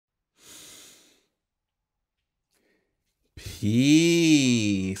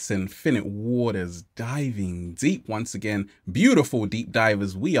Peace, infinite waters, diving deep once again. Beautiful deep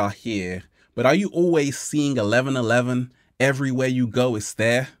divers, we are here. But are you always seeing 1111? Everywhere you go, it's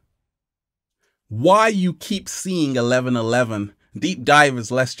there. Why you keep seeing 1111? Deep divers,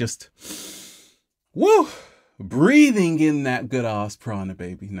 let's just, woo, breathing in that good ass prana,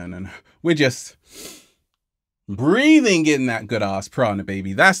 baby. No. We're just breathing in that good ass prana,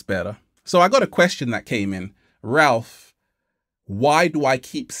 baby. That's better. So I got a question that came in. Ralph, why do I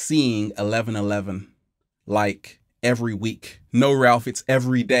keep seeing 1111 like every week? No, Ralph, it's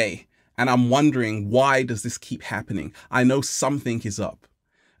every day. And I'm wondering, why does this keep happening? I know something is up.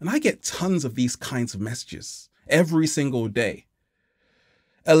 And I get tons of these kinds of messages every single day.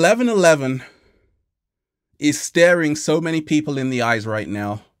 1111 is staring so many people in the eyes right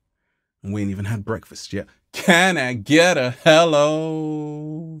now. And we ain't even had breakfast yet. Can I get a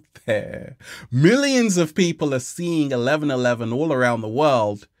hello there? Millions of people are seeing 1111 all around the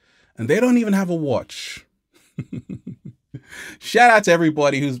world, and they don't even have a watch. Shout out to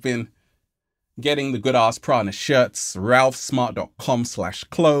everybody who's been getting the good ass prana shirts,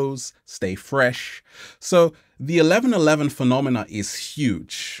 ralphsmart.com/clothes, stay fresh. So the 1111 phenomena is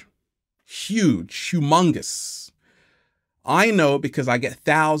huge, humongous. I know because I get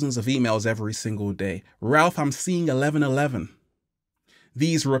thousands of emails every single day. Ralph, I'm seeing 1111.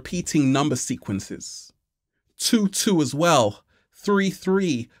 These repeating number sequences. 22 as well.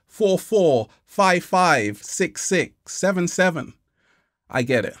 33, 44, 55, 66, 77. I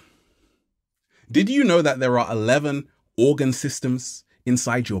get it. Did you know that there are 11 organ systems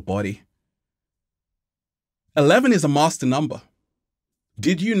inside your body? 11 is a master number.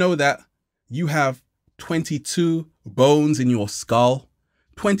 Did you know that you have 22 bones in your skull?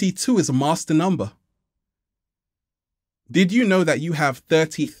 22 is a master number. Did you know that you have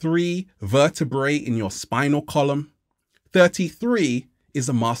 33 vertebrae in your spinal column? 33 is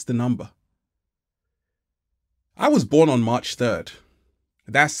a master number. I was born on March 3rd.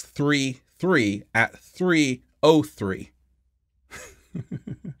 That's 3 at 3:03.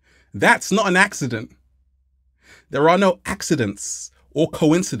 That's not an accident. There are no accidents or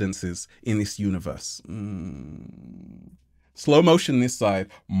coincidences in this universe. Slow motion this side.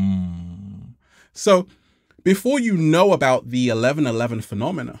 So before you know about the 1111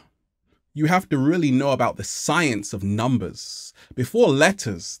 phenomena, you have to really know about the science of numbers. Before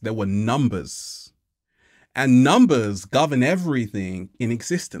letters, there were numbers. And numbers govern everything in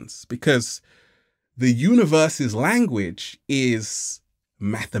existence because the universe's language is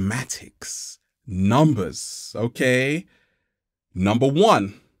mathematics, numbers, okay? Number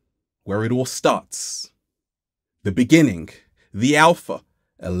 1, where it all starts. The beginning, the alpha,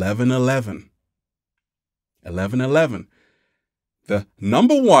 1111. 1111. The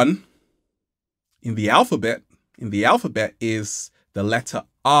number 1 in the alphabet is the letter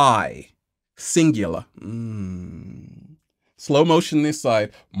I, singular. Slow motion this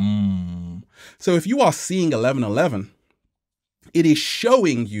side. So if you are seeing 1111, it is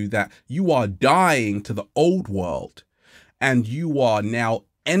showing you that you are dying to the old world and you are now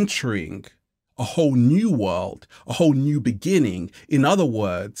entering a whole new world, a whole new beginning. In other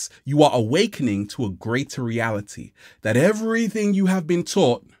words, you are awakening to a greater reality, that everything you have been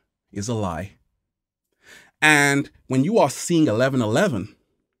taught is a lie. And when you are seeing 1111,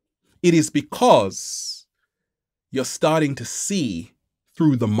 it is because you're starting to see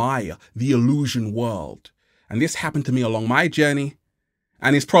through the Maya, the illusion world. And this happened to me along my journey,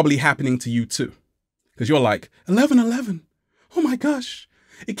 and it's probably happening to you too. Because you're like, 1111, oh my gosh,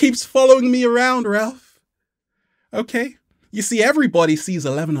 it keeps following me around, Ralph. Okay, you see, everybody sees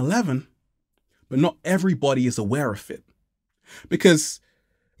 1111, but not everybody is aware of it. Because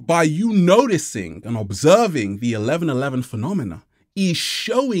by you noticing and observing the 1111 phenomena is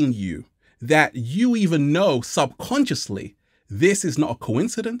showing you that you even know subconsciously this is not a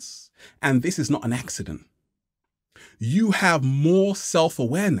coincidence and this is not an accident. You have more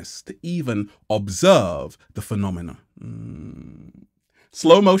self-awareness to even observe the phenomena.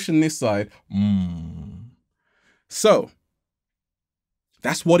 Slow motion this side. So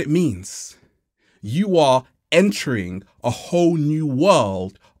that's what it means. You are entering a whole new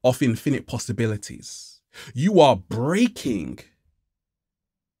world of infinite possibilities. You are breaking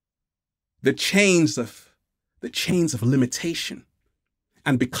the chains of limitation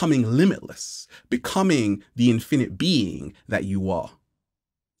and becoming limitless, becoming the infinite being that you are.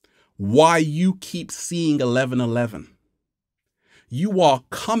 Why you keep seeing 1111? You are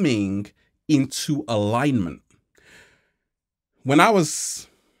coming into alignment. When I was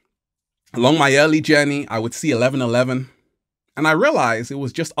along my early journey, I would see 1111, and I realized it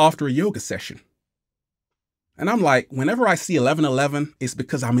was just after a yoga session. And I'm like, whenever I see 1111, it's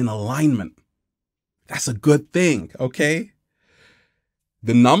because I'm in alignment. That's a good thing, okay?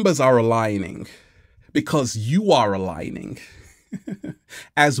 The numbers are aligning because you are aligning.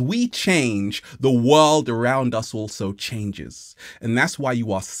 As we change, the world around us also changes. And that's why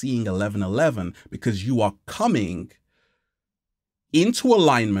you are seeing 1111, because you are coming into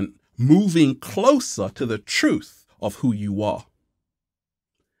alignment, moving closer to the truth of who you are.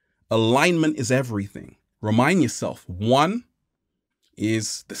 Alignment is everything. Remind yourself, 1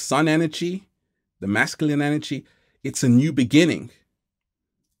 is the sun energy, the masculine energy. It's a new beginning.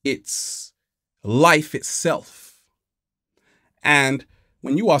 It's life itself. And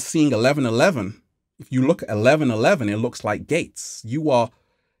when you are seeing 1111, if you look at 1111, it looks like gates.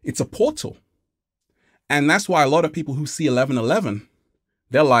 It's a portal. And that's why a lot of people who see 1111,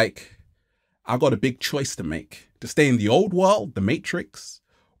 they're like, I got a big choice to make, to stay in the old world, the matrix,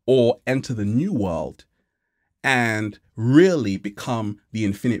 or enter the new world and really become the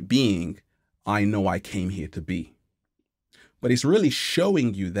infinite being I know I came here to be. But it's really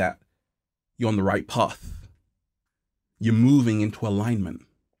showing you that you're on the right path. You're moving into alignment.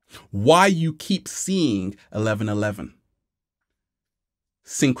 Why you keep seeing 1111?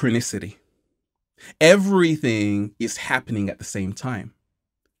 Synchronicity. Everything is happening at the same time.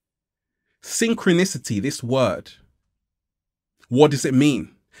 Synchronicity, this word, what does it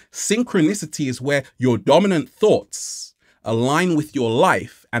mean? Synchronicity is where your dominant thoughts align with your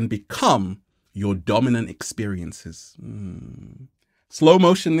life and become your dominant experiences. Slow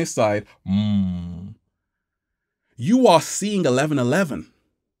motion this side. You are seeing 1111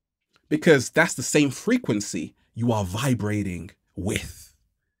 because that's the same frequency you are vibrating with.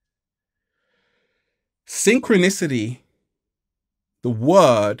 Synchronicity, the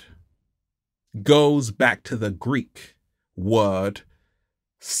word, goes back to the Greek word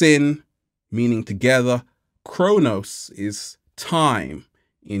syn, meaning together. Chronos is time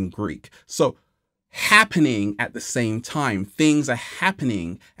in Greek. So happening at the same time. Things are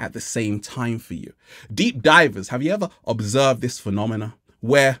happening at the same time for you. Deep divers, have you ever observed this phenomena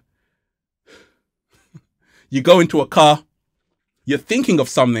where you go into a car, you're thinking of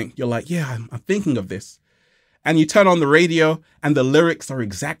something, you're like, yeah, I'm thinking of this. And you turn on the radio and the lyrics are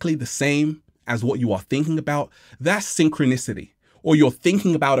exactly the same as what you are thinking about? That's synchronicity. Or you're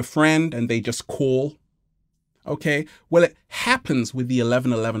thinking about a friend and they just call. Okay, well, it happens with the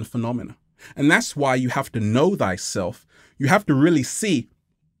 1111 phenomena. And that's why you have to know thyself. You have to really see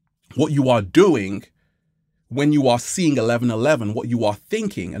what you are doing when you are seeing 1111, what you are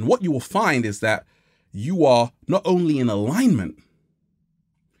thinking. And what you will find is that you are not only in alignment,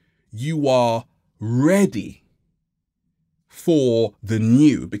 you are ready for the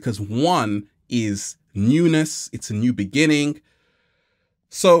new, because 1 is newness. It's a new beginning.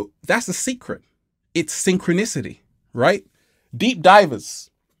 So that's the secret. It's synchronicity, right? Deep divers.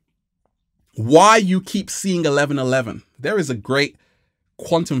 Why you keep seeing 1111? There is a great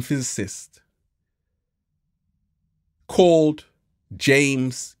quantum physicist called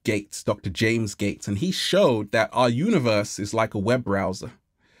James Gates, Dr. James Gates, and he showed that our universe is like a web browser.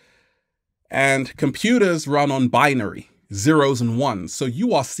 And computers run on binary, zeros and ones. So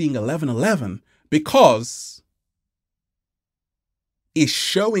you are seeing 1111 because it's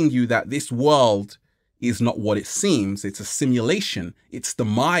showing you that this world is not what it seems. It's a simulation. It's the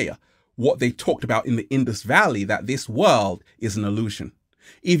Maya, what they talked about in the Indus Valley, that this world is an illusion.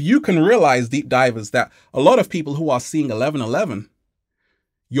 If you can realize, deep divers, that a lot of people who are seeing 1111,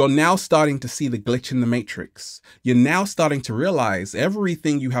 you're now starting to see the glitch in the matrix. You're now starting to realize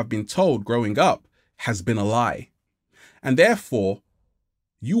everything you have been told growing up has been a lie. And therefore,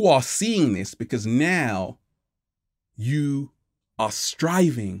 you are seeing this because now you are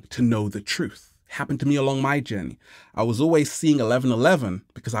striving to know the truth. Happened to me along my journey. I was always seeing 1111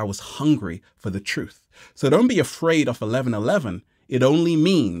 because I was hungry for the truth. So don't be afraid of 1111. It only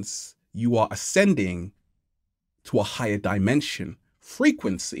means you are ascending to a higher dimension,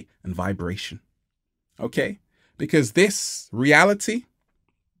 frequency, and vibration. Okay? Because this reality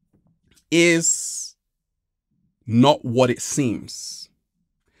is not what it seems.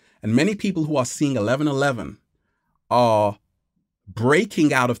 And many people who are seeing 1111 are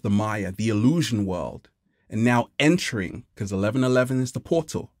breaking out of the Maya, the illusion world, and now entering, because 1111 is the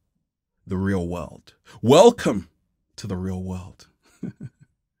portal, the real world. Welcome to the real world.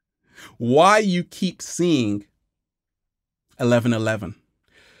 Why you keep seeing 1111?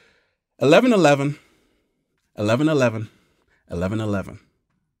 1111, 1111, 1111.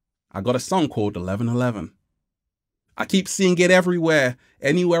 I got a song called 1111. I keep seeing it everywhere.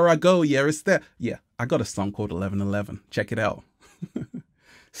 Anywhere I go, yeah, it's there. Yeah, I got a song called 1111. Check it out.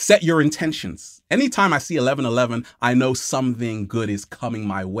 Set your intentions. Anytime I see 1111, I know something good is coming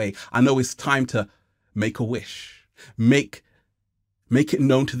my way. I know it's time to make a wish. Make it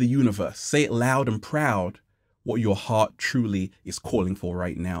known to the universe. Say it loud and proud what your heart truly is calling for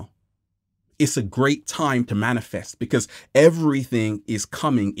right now. It's a great time to manifest because everything is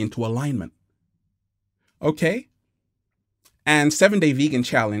coming into alignment. Okay? And 7-Day Vegan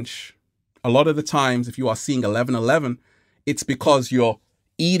Challenge, a lot of the times if you are seeing 1111, it's because you're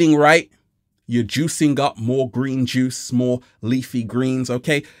eating right, you're juicing up more green juice, more leafy greens,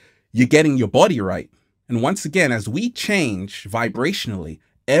 okay? You're getting your body right. And once again, as we change vibrationally,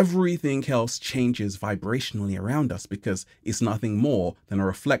 everything else changes vibrationally around us because it's nothing more than a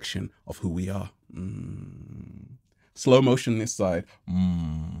reflection of who we are. Slow motion this side.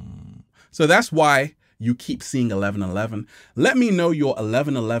 So that's why you keep seeing 1111. Let me know your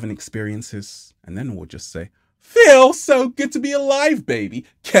 1111 experiences, and then we'll just say, feels so good to be alive, baby.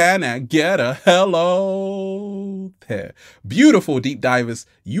 Can I get a hello there? Beautiful deep divers,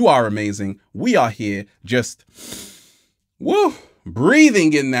 you are amazing. We are here just, woo,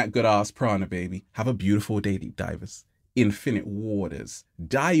 breathing in that good ass prana, baby. Have a beautiful day, deep divers. Infinite waters,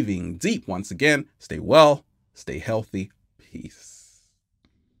 diving deep once again. Stay well, stay healthy. Peace.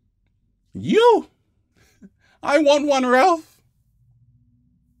 I want one, Ralph.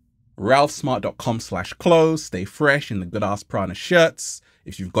 ralphsmart.com/clothes. Stay fresh in the good ass prana shirts.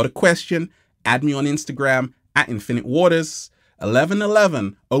 If you've got a question, add me on Instagram @Infinite Waters.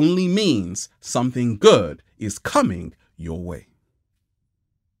 1111 only means something good is coming your way.